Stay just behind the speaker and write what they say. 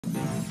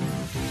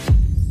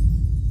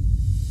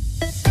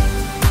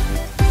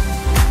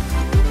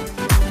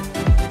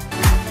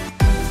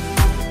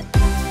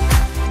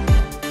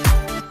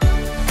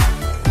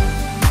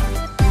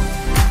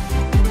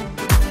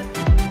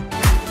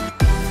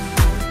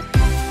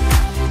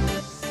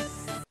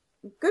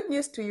Good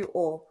news to you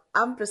all.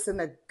 I'm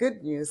Priscilla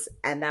Good News,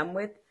 and I'm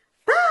with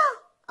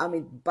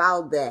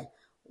Bao there.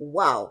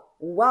 Wow,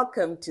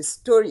 welcome to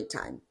Story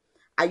Time.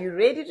 Are you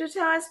ready to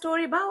tell a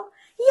story, Bao?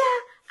 Yeah,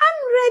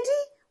 I'm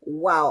ready.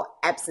 Wow,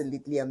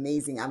 absolutely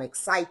amazing. I'm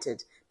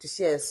excited to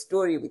share a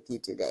story with you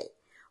today.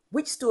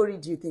 Which story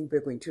do you think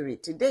we're going to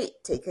read today?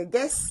 Take a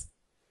guess.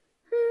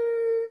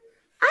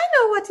 I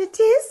know what it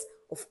is.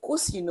 Of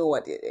course, you know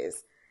what it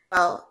is.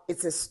 Well,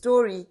 it's a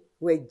story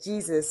where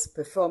Jesus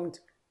performed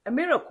a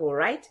miracle,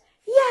 right?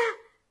 Yeah.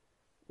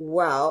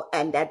 Wow,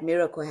 and that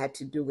miracle had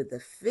to do with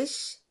the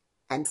fish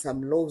and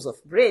some loaves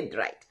of bread,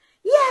 right?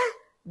 Yeah.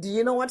 Do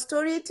you know what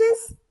story it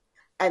is?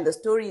 And the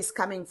story is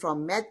coming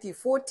from Matthew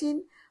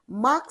 14,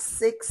 Mark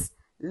 6,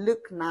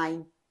 Luke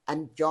 9,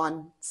 and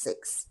John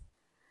 6.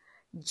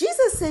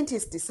 Jesus sent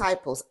his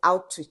disciples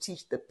out to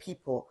teach the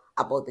people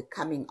about the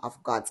coming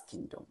of God's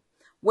kingdom.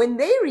 When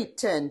they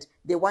returned,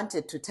 they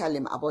wanted to tell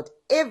him about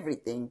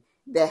everything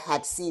they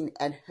had seen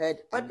and heard,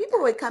 but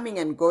people were coming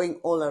and going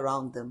all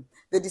around them.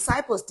 The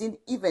disciples didn't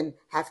even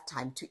have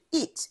time to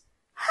eat.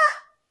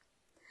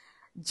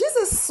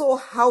 Jesus saw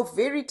how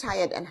very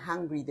tired and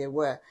hungry they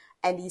were,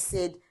 and he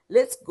said,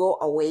 "Let's go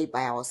away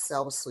by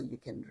ourselves so you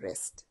can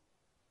rest."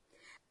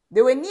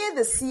 They were near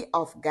the Sea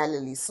of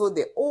Galilee, so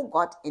they all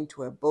got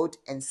into a boat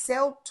and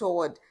sailed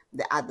toward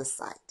the other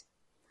side.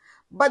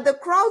 But the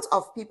crowds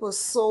of people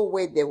saw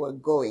where they were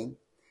going.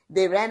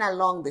 They ran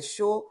along the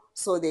shore,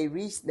 so they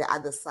reached the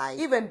other side,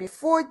 even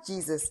before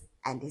Jesus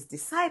and his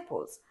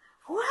disciples.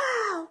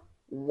 Wow!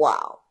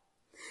 Wow!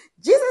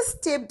 Jesus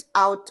stepped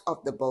out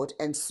of the boat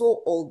and saw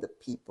all the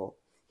people.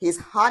 His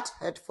heart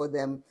hurt for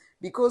them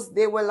because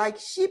they were like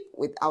sheep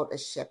without a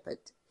shepherd.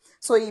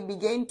 So he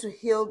began to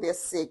heal their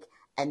sick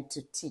and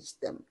to teach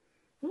them.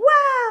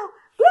 Wow!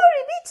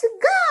 Glory be to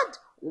God!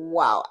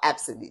 Wow,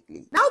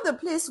 absolutely. Now the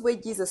place where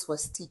Jesus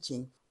was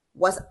teaching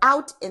was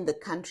out in the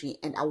country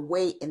and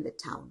away in the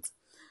towns.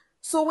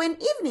 So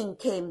when evening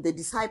came, the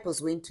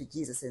disciples went to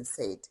Jesus and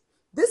said,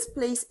 "This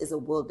place is a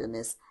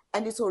wilderness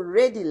and it's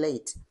already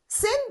late.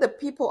 Send the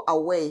people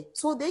away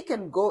so they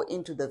can go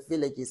into the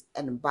villages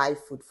and buy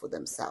food for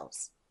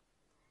themselves."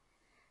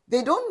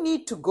 "They don't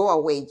need to go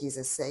away,"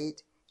 Jesus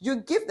said. "You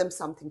give them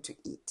something to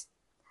eat."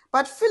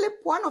 But Philip,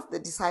 one of the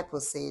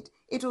disciples, said,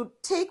 "It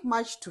would take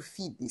much to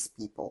feed these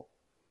people."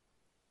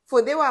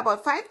 For there were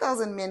about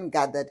 5,000 men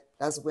gathered,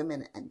 plus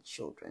women and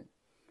children.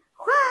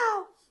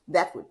 Wow,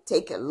 that would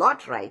take a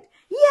lot, right?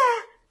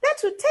 Yeah, that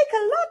would take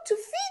a lot to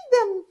feed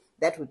them.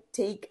 That would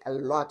take a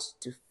lot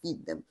to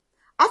feed them.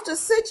 After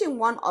searching,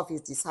 one of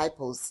his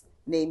disciples,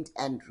 named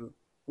Andrew,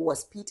 who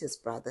was Peter's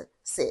brother,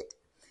 said,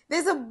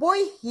 "There's a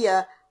boy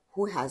here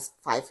who has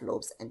 5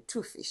 loaves and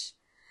 2 fish.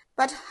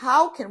 But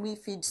how can we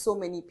feed so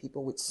many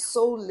people with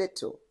so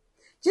little?"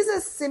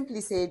 Jesus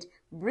simply said,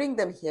 "Bring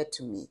them here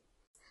to me."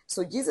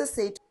 So Jesus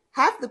said,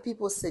 "Have the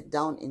people sit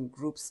down in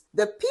groups."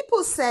 The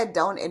people sat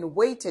down and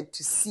waited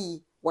to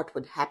see what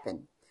would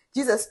happen.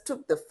 Jesus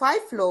took the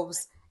 5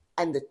 loaves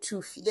and the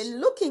 2 fish.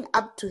 Then looking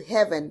up to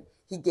heaven,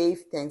 he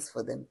gave thanks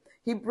for them.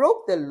 He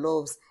broke the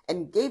loaves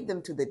and gave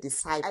them to the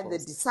disciples, and the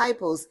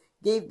disciples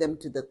gave them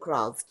to the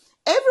crowds.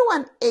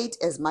 Everyone ate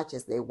as much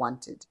as they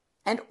wanted.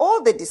 And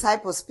all the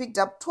disciples picked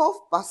up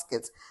 12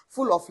 baskets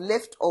full of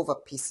leftover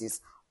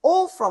pieces,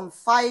 all from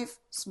 5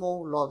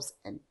 small loaves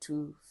and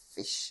 2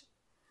 fish.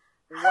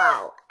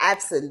 Wow,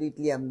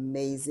 absolutely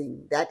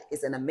amazing. That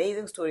is an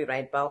amazing story,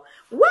 right, Bao?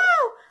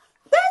 Wow,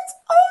 that's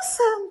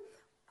awesome.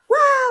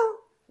 Wow.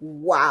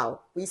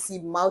 Wow, we see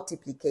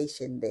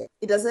multiplication there.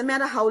 It doesn't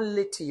matter how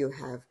little you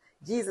have,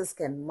 Jesus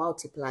can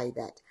multiply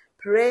that.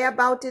 Pray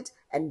about it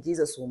and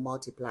Jesus will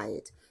multiply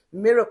it.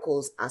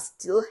 Miracles are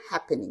still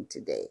happening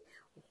today.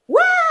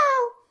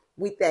 Wow,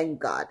 we thank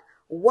God.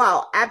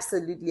 Wow,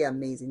 absolutely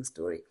amazing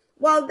story.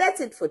 Well,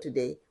 that's it for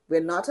today. We're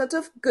not out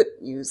of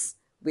good news.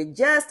 We're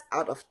just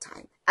out of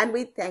time. And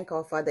we thank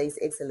our Father, His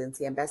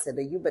Excellency,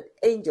 Ambassador Hubert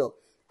Angel,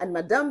 and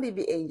Madame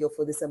Bibi Angel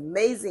for this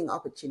amazing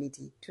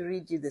opportunity to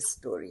read you this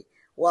story.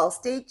 Well,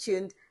 stay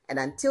tuned, and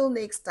until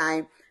next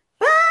time,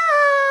 bye!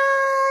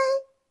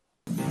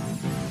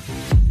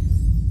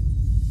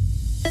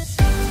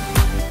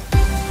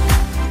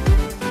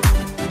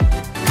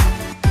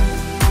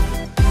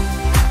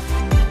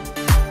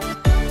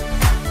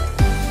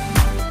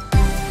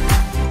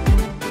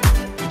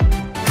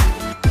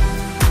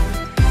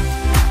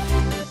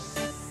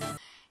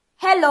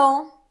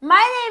 Hello,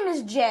 my name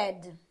is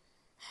Jed,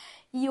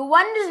 your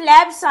Wonders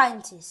Lab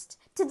scientist.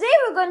 Today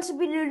we're going to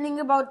be learning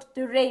about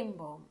the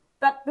rainbow.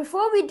 But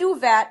before we do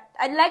that,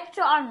 I'd like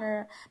to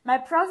honor my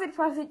Prophet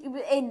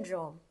Ibn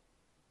Angel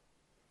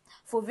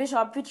for this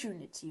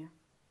opportunity.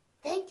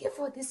 Thank you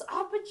for this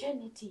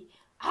opportunity.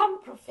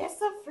 I'm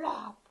Professor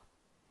Flop.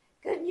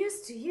 Good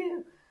news to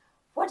you.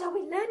 What are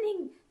we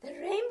learning? The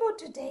rainbow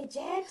today,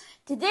 Jed?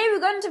 Today we're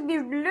going to be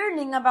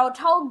learning about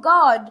how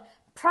God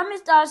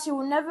promised us He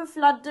will never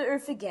flood the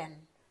earth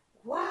again.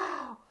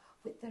 Wow,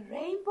 with the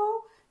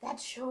rainbow, that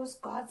shows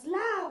God's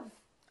love.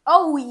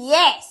 Oh,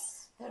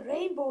 yes! The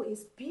rainbow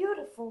is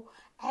beautiful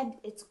and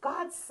it's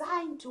God's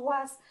sign to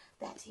us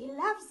that He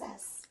loves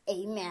us.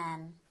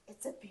 Amen.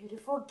 It's a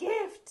beautiful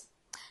gift.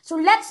 So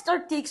let's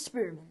start the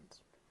experiment.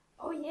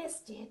 Oh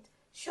yes, Jed.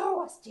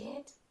 Show us,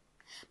 Jed.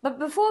 But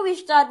before we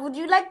start, would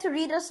you like to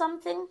read us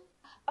something?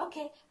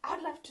 Okay,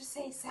 I'd love to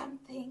say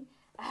something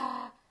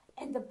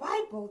in the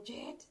Bible,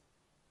 Jed.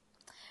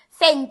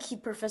 Thank you,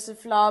 Professor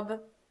Flob.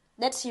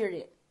 Let's hear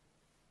it.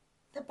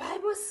 The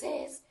Bible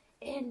says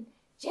in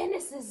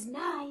Genesis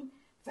 9,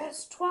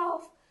 verse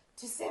 12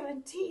 to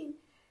 17,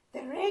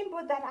 the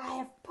rainbow that I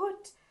have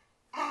put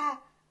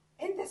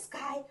in the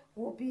sky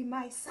will be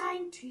my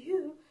sign to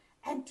you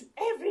and to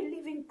every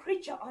living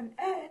creature on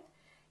earth.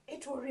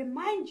 It will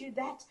remind you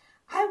that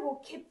I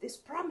will keep this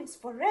promise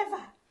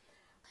forever.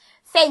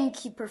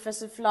 Thank you,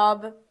 Professor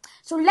Flob.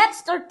 So let's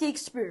start the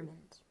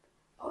experiment.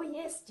 Oh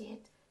yes, Jed.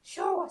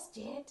 Show us,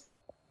 Jed.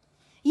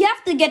 You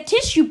have to get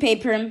tissue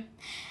paper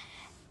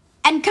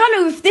and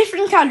color with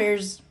different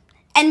colors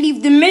and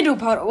leave the middle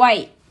part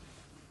white.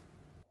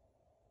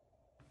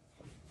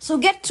 So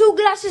get 2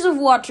 glasses of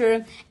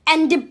water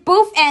and dip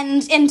both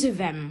ends into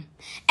them.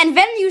 And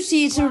then you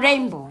see it's a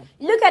rainbow.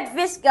 Look at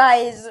this,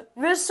 guys.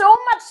 There's so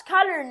much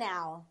color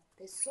now.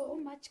 There's so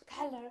much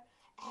color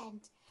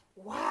and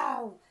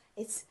wow,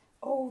 it's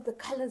all the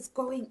colors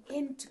going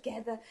in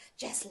together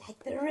just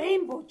like the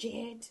rainbow,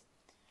 Jed.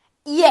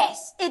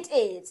 Yes, it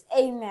is.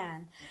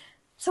 Amen.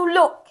 So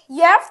look,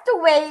 you have to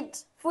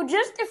wait for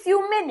just a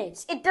few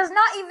minutes. It does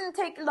not even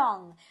take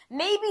long.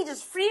 Maybe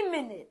just 3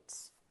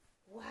 minutes.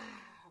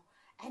 Wow,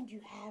 and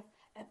you have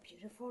a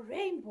beautiful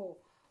rainbow.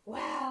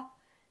 Wow,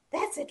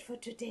 that's it for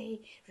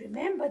today.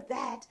 Remember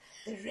that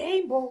the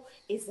rainbow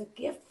is a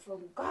gift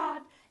from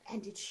God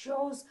and it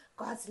shows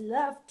God's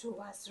love to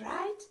us,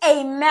 right?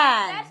 Amen.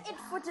 That's it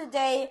for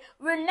today.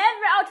 We're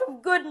never out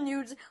of good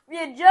news.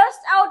 We're just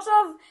out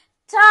of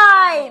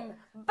time.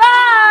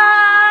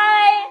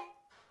 Bye.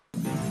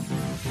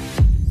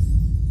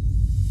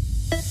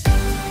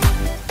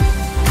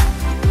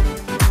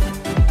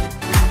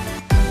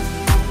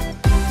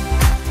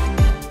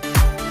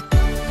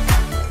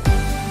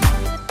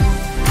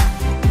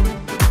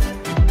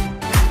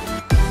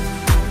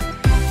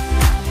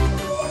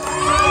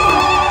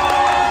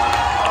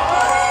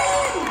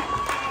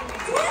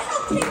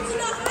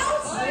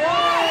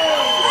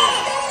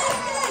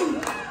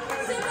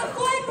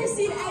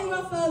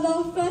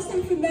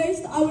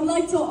 I would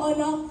like to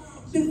honor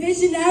the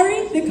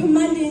visionary, the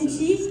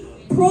commander-in-chief,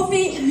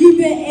 Prophet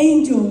Yube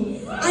Angel,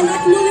 and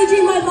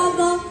acknowledging my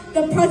mother,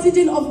 the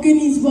president of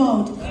Goonies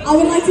World. I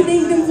would like to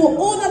thank them for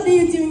all that they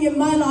are doing in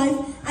my life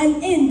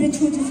and in the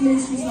Children's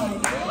Ministry's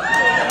life.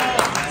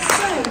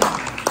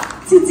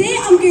 So, today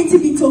I'm going to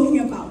be talking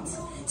about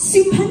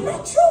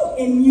supernatural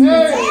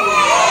immunity.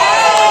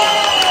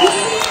 You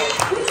see,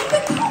 when you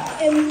become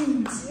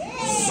immune,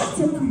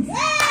 shatterproof,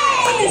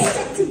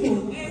 indestructible,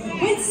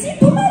 when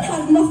Superman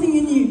has nothing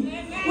in you,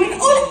 when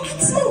all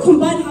X-Men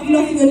combined have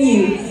nothing on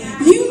you,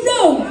 you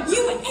know,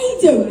 you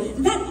Ado,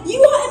 that you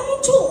are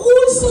immune to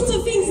all sorts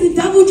of things the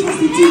devil tries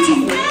to do to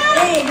you.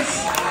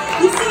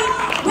 You see,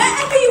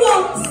 wherever you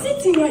are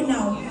sitting right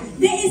now,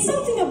 there is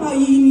something about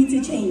you need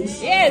to change.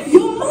 Yes.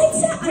 Your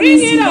mindset and your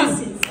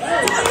choices to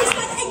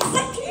understand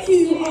exactly who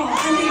you are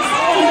and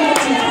exactly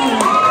what you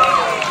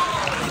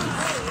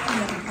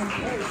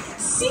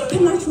do.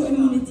 Supernatural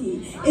immunity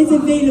is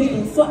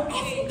available for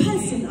every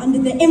person under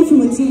the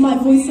influence of my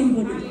voice and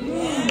body.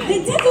 The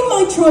devil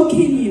might try to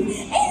kill you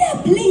in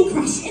a plane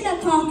crash, in a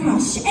car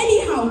crash,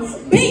 anyhow,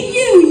 but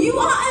you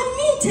are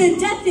immune to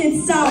death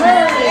itself.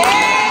 There's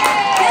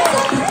a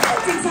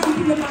perfect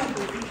example in the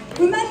Bible.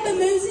 Remember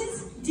Moses?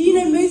 Do you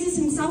know Moses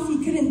himself,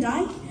 he couldn't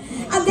die?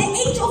 At the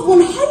age of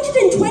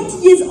 120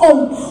 years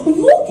old,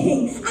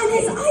 walking, and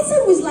his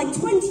eyesight was like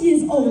 20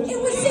 years old. It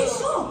was so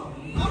sharp.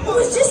 It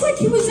was just like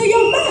he was a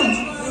young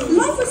man.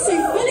 Life was so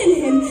full in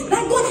him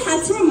that God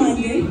had to remind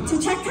him to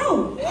check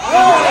out.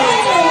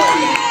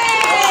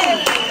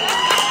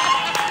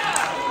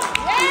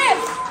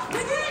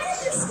 But you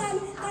understand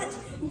that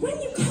when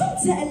you come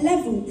to a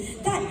level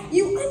that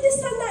you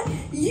understand that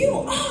you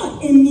are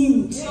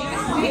immune, you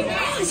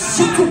are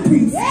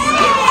shatterproof, you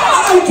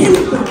are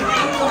unkillable.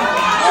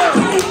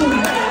 You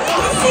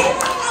see,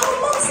 our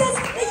mom says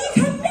that you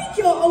can make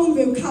your own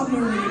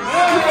vocabulary,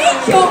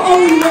 make your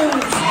own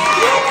words.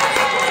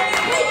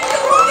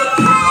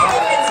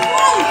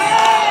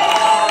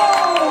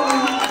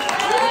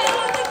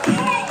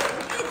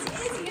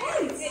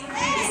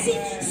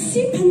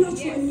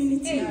 Supernatural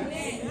immunity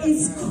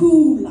is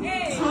cool,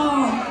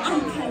 calm,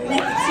 and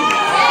collected.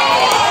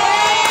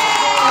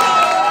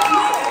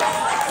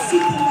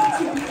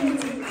 Supernatural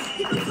immunity,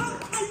 you become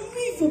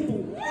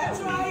unmovable.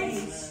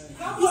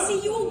 You see,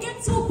 you will get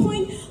to a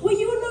point where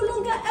you are no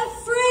longer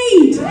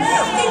afraid.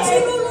 Things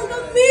will no longer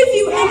move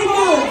you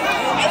anymore.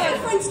 If your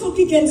friends talk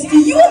against you,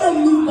 you are not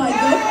moved by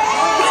them.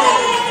 When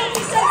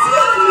everyone says you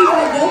are not moved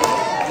by them.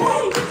 Why?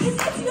 Because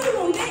it's no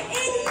longer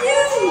in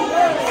you.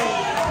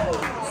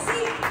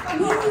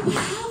 When you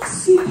have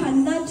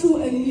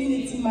supernatural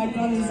immunity, my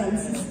brothers and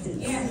sisters,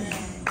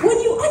 when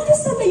you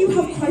understand that you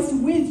have Christ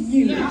with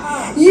you,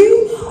 you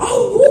are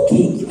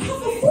walking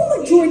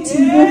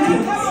army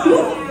walking.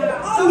 You're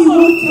army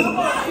walking.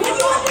 When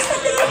you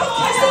understand that you have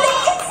Christ on the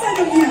inside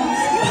of you,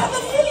 you have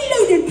a fully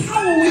loaded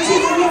power which you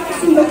have never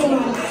seen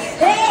before.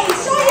 Hey,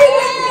 show you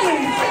with me.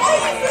 Are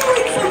you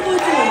feeling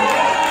somebody?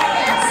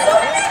 So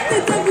let the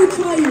devil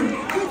try you.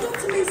 Your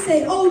doctor may say,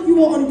 oh, you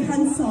are on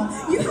cancer.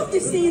 You have to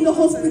stay in the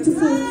hospital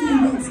for a few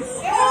weeks.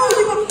 Oh,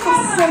 you have to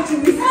have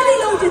surgery. Fully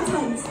loaded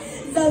tanks.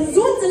 The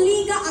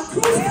Zundaliga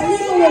across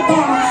Kalima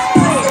Wabara.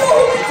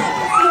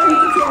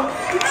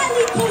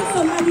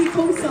 Mali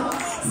Kosa.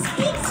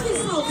 Speak to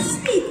yourself.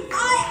 Speak.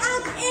 I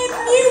am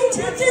immune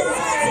to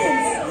diseases.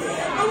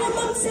 Our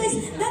mom says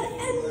that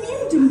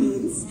immune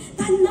means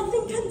that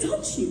nothing can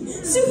touch you.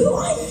 So who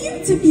are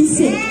you to be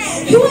sick?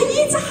 Who are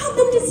you to have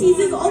the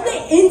diseases on the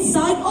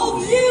inside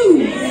of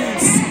you?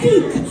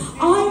 Speak.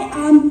 I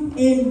am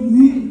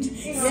immune.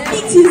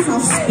 Speak to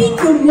yourself. Speak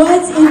the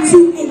words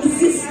into